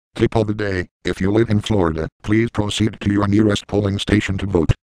Tip of the day, if you live in Florida, please proceed to your nearest polling station to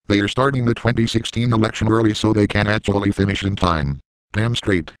vote. They are starting the 2016 election early so they can actually finish in time. Damn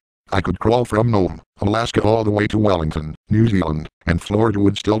straight. I could crawl from Nome, Alaska all the way to Wellington, New Zealand, and Florida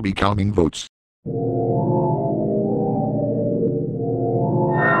would still be counting votes.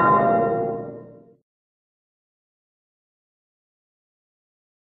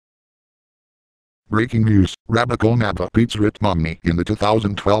 Breaking news, Radical Napa beats Rit Romney in the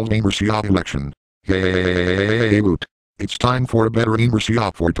 2012 Amercia election. Yay woot. It's time for a better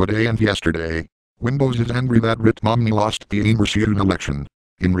Amercia for today and yesterday. Windows is angry that Rit Romney lost the Amercia election.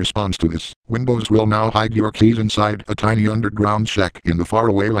 In response to this, Windows will now hide your keys inside a tiny underground shack in the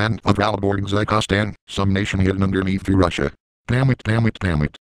faraway land of Alborg-Zykostan, some nation hidden underneath Russia. Damn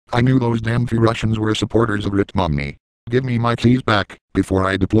it. I knew those damn Russians were supporters of Rit Romney. Give me my keys back, before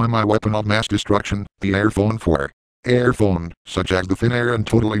I deploy my weapon of mass destruction, the Airphone 4. Airphone, such as the thin air and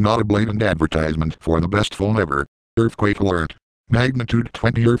totally not a blatant advertisement for the best phone ever. Earthquake alert. Magnitude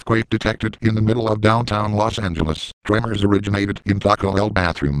 20 earthquake detected in the middle of downtown Los Angeles. Tremors originated in Taco Bell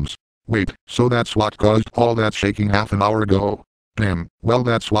bathrooms. Wait, so that's what caused all that shaking half an hour ago? Damn, well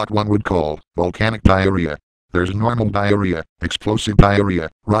that's what one would call volcanic diarrhea. There's normal diarrhea, explosive diarrhea,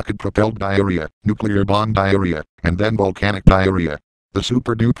 rocket-propelled diarrhea, nuclear bomb diarrhea, and then volcanic diarrhea. The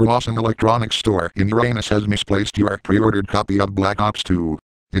super-duper awesome electronics store in Uranus has misplaced your pre-ordered copy of Black Ops 2.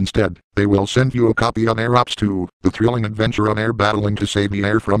 Instead, they will send you a copy of Air Ops 2, the thrilling adventure of air battling to save the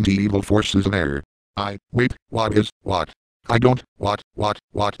air from the evil forces of air. Wait, what? I don't, what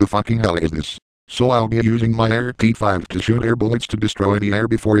the fucking hell is this? So I'll be using my S13EP5 to shoot air bullets to destroy the air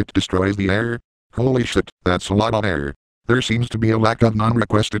before it destroys the air? Holy shit, that's a lot of air. There seems to be a lack of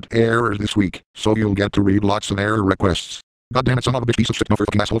non-requested errors this week, so you'll get to read lots of error requests. Goddamn it, son of a bitch, piece of shit, no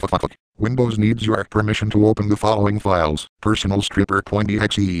fucking asshole, fuck. Windows needs your permission to open the following files: personal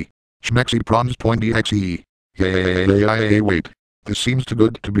stripper.exe, schmexy prawns.exe. Yay, wait. This seems too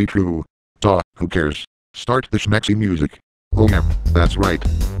good to be true. Who cares? Start the schmexy music. Oh yeah, that's right.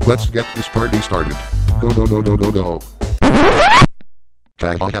 Let's get this party started. Go.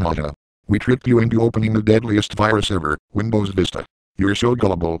 We tricked you into opening the deadliest virus ever, Windows Vista. You're so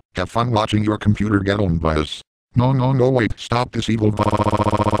gullible, have fun watching your computer get owned by us. No, wait, stop this evil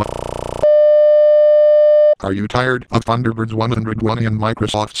Are you tired of Thunderbird's 101 and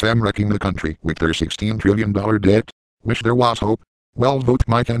Microsoft Sam wrecking the country with their $16 trillion debt? Wish there was hope? Well, vote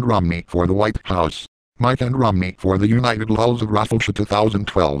Mike and Romney for the White House. Mike and Romney for the United Lulz of Rafflesha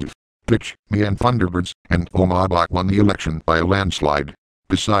 2012. Bitch, me and Thunderbirds, and Omaha won the election by a landslide.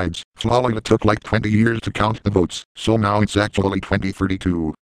 Besides, Florida took like 20 years to count the votes, so now it's actually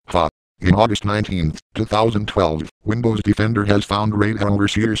 2032. Ha. In August 19, 2012, Windows Defender has found Raid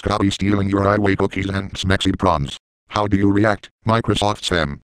Overseer Scotty stealing your highway cookies and smexy prawns. How do you react, Microsoft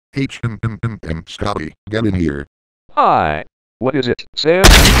Sam? Scotty, get in here. Hi. What is it, Sam?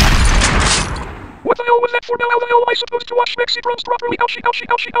 What the hell was that for? Now how the hell am I supposed to watch smexy prawns properly?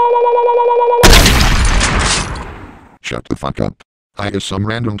 Shut the fuck up. I guess some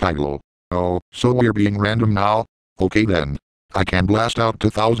random title. Oh, so we're being random now? Okay then. I can blast out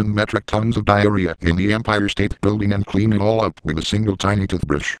 2,000 metric tons of diarrhea in the Empire State Building and clean it all up with a single tiny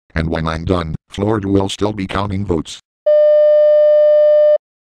toothbrush, and when I'm done, Florida will still be counting votes.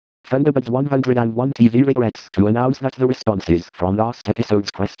 Thunderbirds 101 TV regrets to announce that the responses from last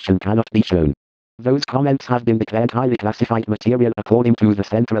episode's question cannot be shown. Those comments have been declared highly classified material according to the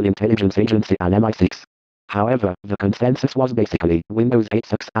Central Intelligence Agency and MI6. However, the consensus was basically Windows 8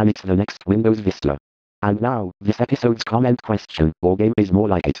 sucks and it's the next Windows Vista. And now, this episode's comment question, or game is more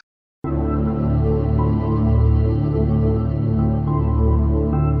like it.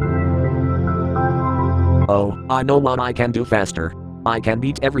 Oh, I know what I can do faster. I can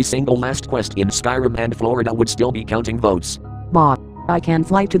beat every single last quest in Skyrim and Florida would still be counting votes. Bob, I can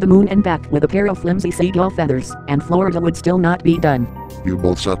fly to the moon and back with a pair of flimsy seagull feathers, and Florida would still not be done. You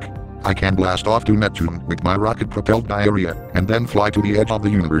both suck. I can blast off to Neptune with my rocket-propelled diarrhea, and then fly to the edge of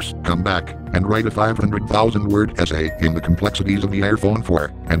the universe, come back, and write a 500,000-word essay in the complexities of the Airphone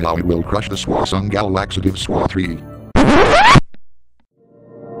 4, and how it will crush the Swasung Galaxative SWA 3.